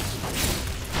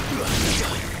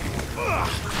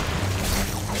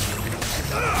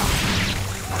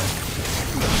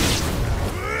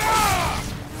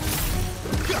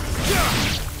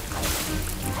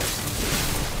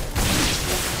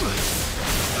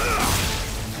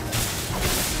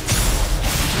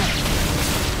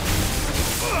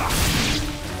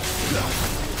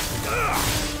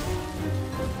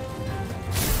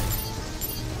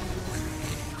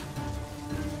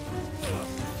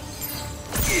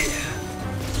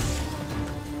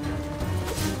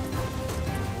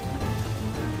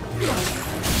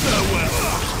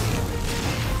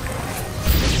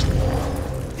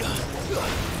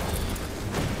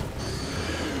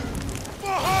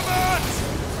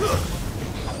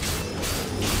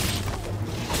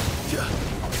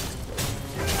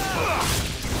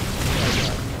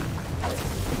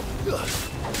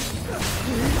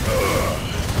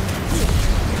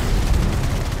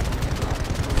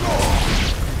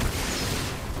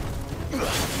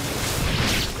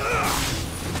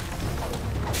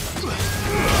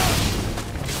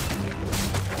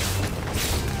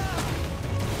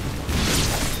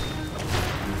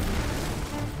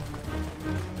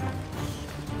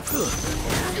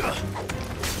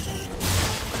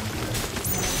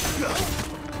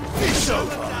 It's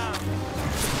over.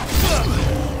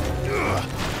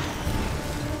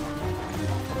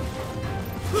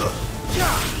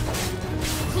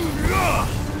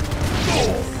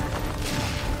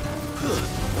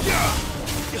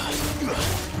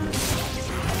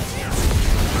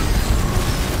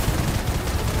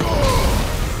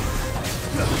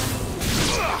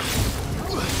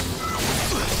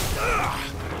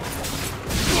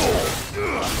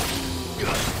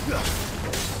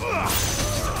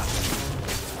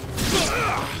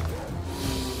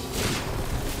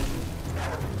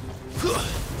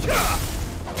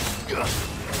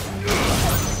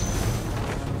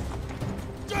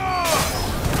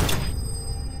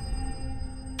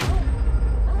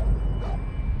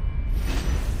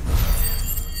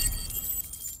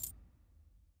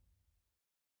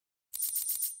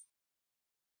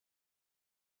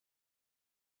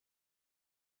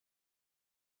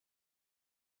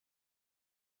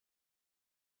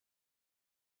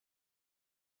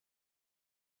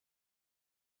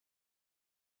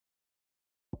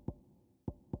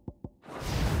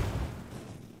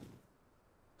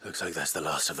 Looks like that's the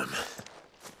last of them.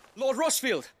 Lord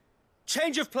Rosfield!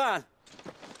 Change of plan!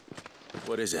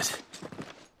 What is it?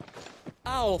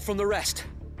 Owl from the rest.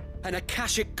 An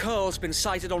Akashic curl's been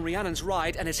sighted on Rhiannon's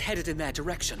ride and is headed in their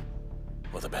direction.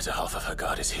 Well, the better half of her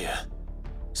guard is here.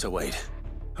 So wait,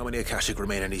 how many Akashic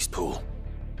remain in East Pool?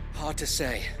 Hard to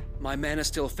say. My men are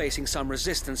still facing some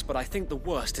resistance, but I think the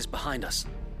worst is behind us.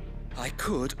 I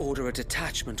could order a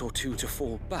detachment or two to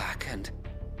fall back and...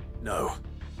 No.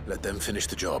 Let them finish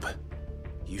the job.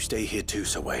 You stay here too,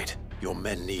 Sir Wade. Your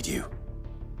men need you.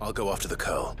 I'll go after the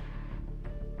curl.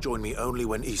 Join me only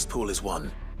when East Pool is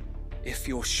won. If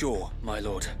you're sure, my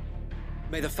lord.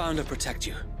 May the Founder protect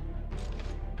you.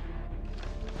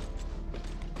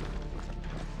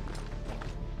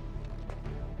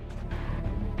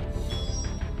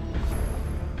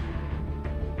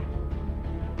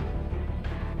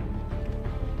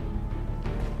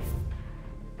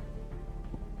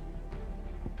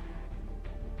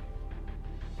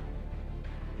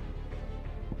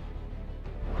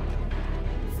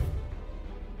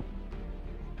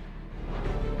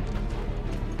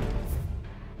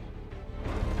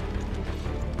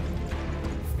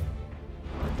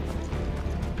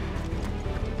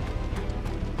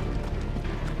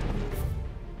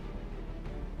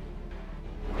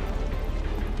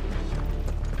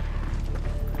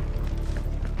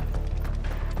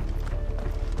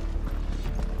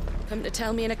 Come to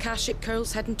tell me an Akashic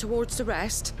curl's heading towards the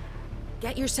rest?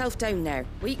 Get yourself down there.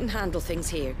 We can handle things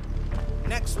here.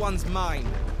 Next one's mine.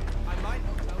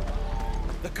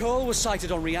 The curl was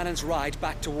sighted on Rhiannon's ride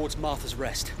back towards Martha's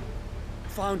Rest.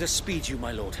 Founder speed you,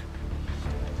 my lord.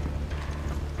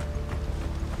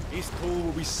 East Pool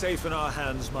will be safe in our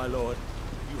hands, my lord.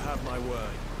 You have my word.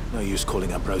 No use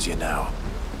calling Ambrosia now.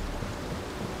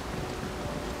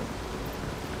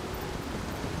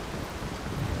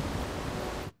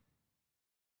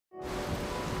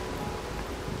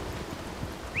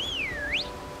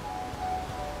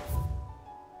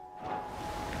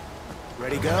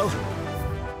 Ready, go?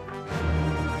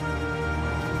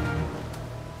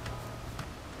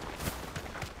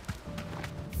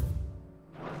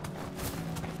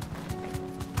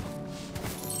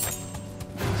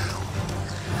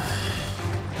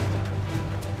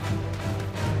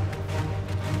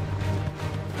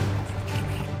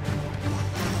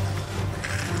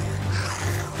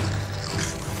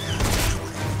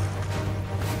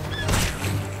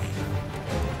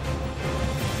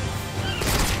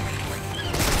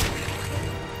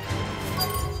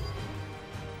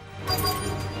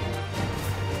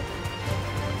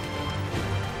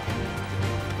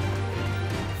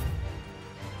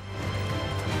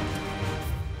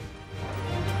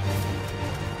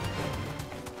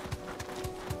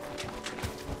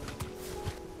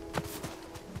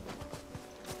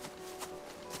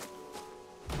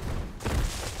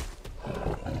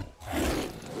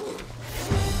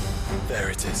 There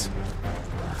it is.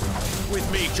 With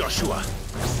me, Joshua.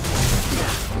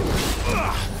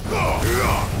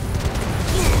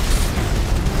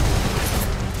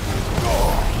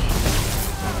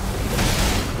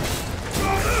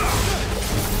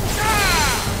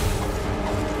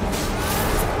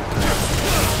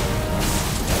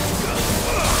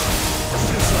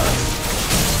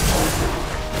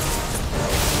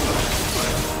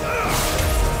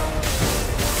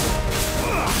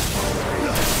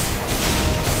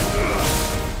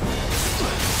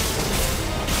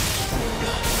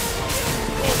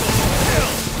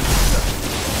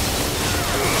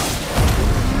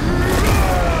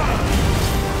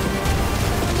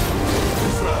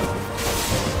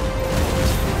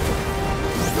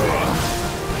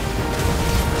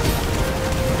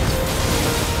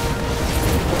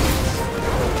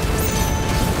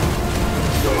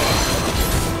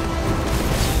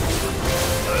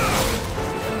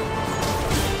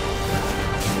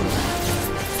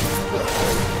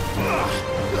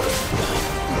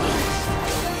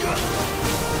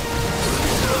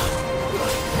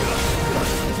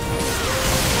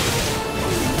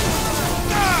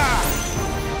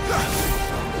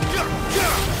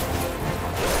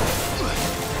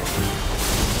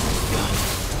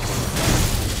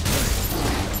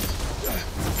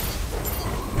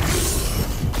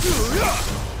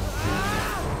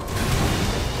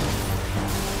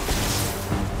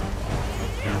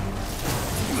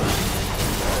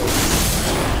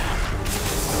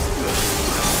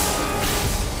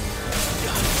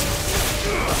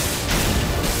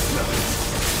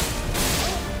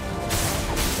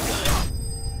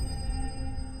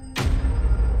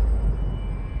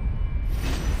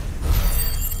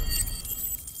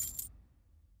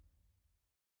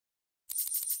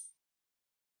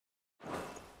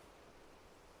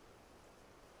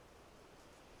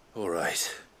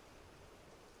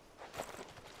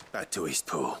 back to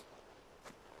Eastpool.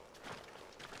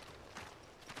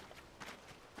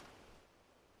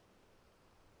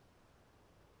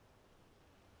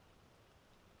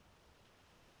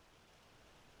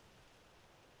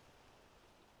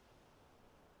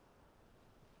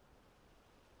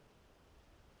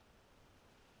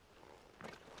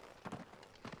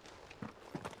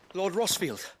 Lord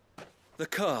Rosfield, the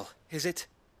Curl, is it?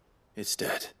 It's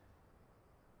dead.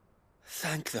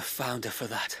 Thank the Founder for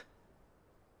that.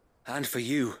 And for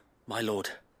you, my lord.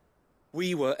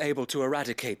 We were able to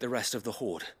eradicate the rest of the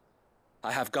Horde.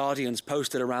 I have guardians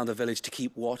posted around the village to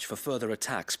keep watch for further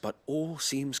attacks, but all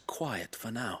seems quiet for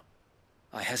now.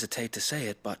 I hesitate to say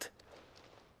it, but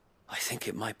I think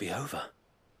it might be over.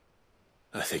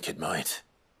 I think it might.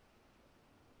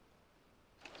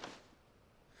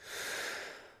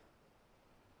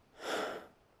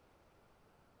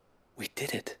 We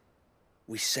did it.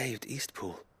 We saved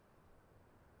Eastpool.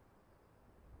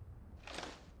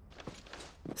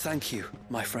 Thank you,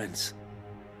 my friends.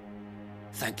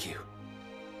 Thank you.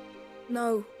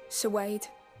 No, Sir Wade.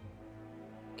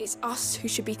 It's us who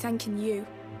should be thanking you.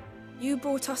 You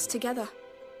brought us together.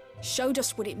 Showed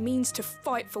us what it means to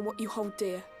fight for what you hold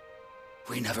dear.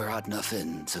 We never had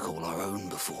nothing to call our own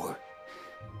before.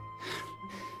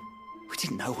 We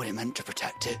didn't know what it meant to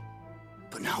protect it,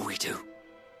 but now we do.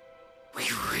 We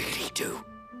really do.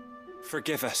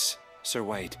 Forgive us, Sir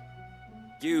Wade.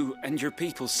 You and your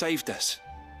people saved us,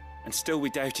 and still we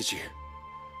doubted you.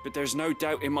 But there's no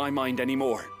doubt in my mind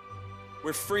anymore.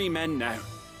 We're free men now,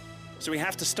 so we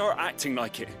have to start acting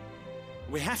like it.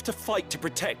 We have to fight to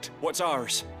protect what's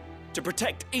ours, to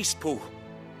protect Eastpool.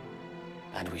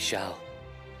 And we shall.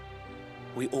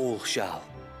 We all shall.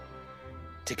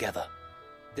 Together.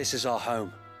 This is our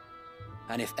home.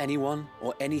 And if anyone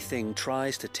or anything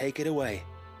tries to take it away,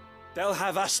 they'll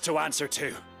have us to answer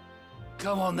to.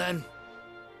 Come on then.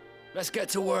 Let's get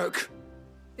to work.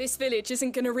 This village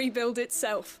isn't going to rebuild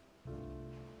itself.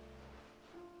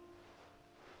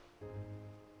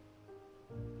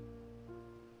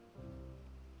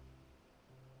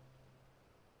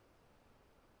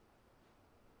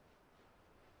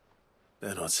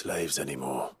 They're not slaves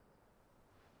anymore.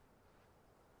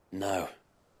 No.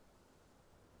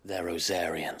 They're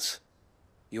Rosarians.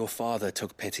 Your father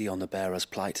took pity on the bearer's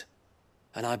plight,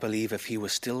 and I believe if he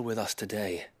was still with us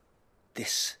today,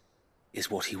 this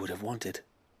is what he would have wanted.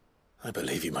 I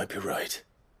believe you might be right.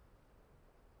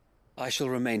 I shall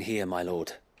remain here, my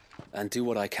lord, and do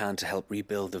what I can to help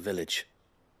rebuild the village.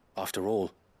 After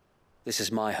all, this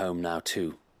is my home now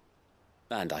too,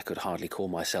 and I could hardly call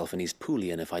myself an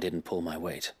Eastpoolian if I didn't pull my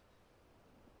weight.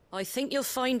 I think you'll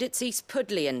find it's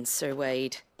Eastpudlian, Sir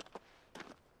Wade.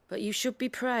 But you should be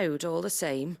proud all the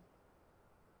same.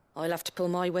 I'll have to pull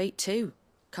my weight too.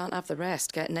 Can't have the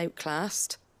rest getting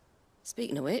outclassed.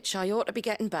 Speaking of which, I ought to be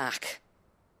getting back.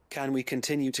 Can we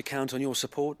continue to count on your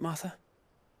support, Martha?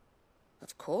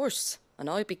 Of course, and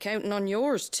I'd be counting on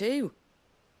yours too.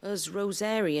 Us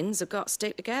Rosarians have got to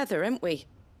stick together, haven't we?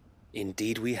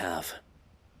 Indeed we have.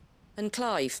 And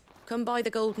Clive, come by the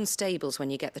Golden Stables when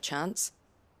you get the chance.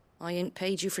 I ain't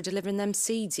paid you for delivering them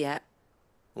seeds yet.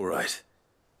 All right.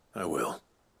 I will.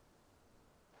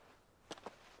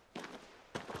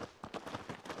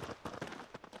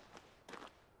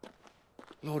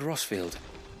 Lord Rosfield,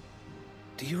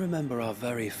 do you remember our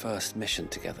very first mission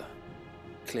together?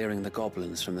 Clearing the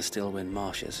goblins from the Stillwind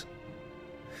marshes?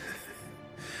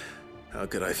 How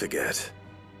could I forget?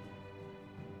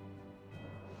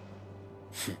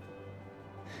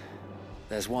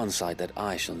 There's one sight that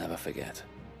I shall never forget.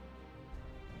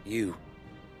 You,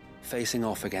 facing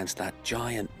off against that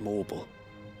giant Morble.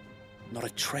 Not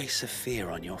a trace of fear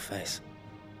on your face.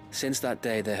 Since that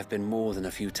day, there have been more than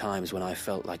a few times when I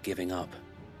felt like giving up.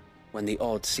 When the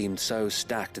odds seemed so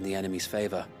stacked in the enemy's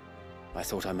favor, I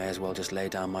thought I may as well just lay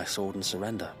down my sword and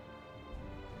surrender.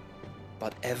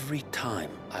 But every time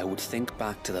I would think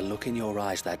back to the look in your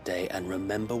eyes that day and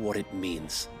remember what it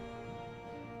means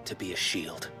to be a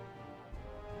shield.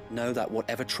 Know that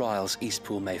whatever trials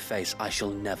Eastpool may face, I shall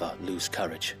never lose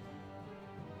courage.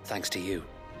 Thanks to you.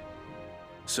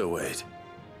 So Wade,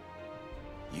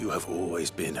 you have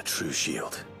always been a true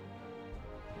shield.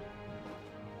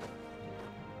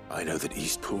 I know that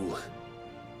Eastpool,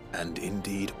 and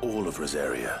indeed all of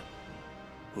Rosaria,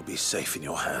 will be safe in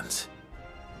your hands.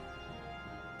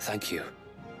 Thank you,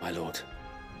 my lord.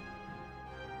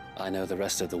 I know the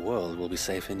rest of the world will be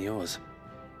safe in yours.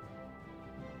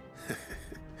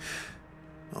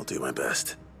 I'll do my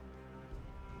best.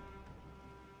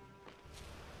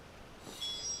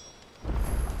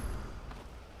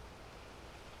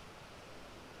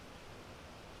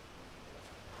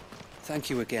 Thank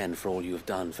you again for all you have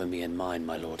done for me and mine,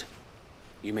 my lord.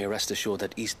 You may rest assured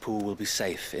that Eastpool will be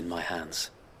safe in my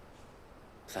hands.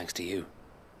 Thanks to you.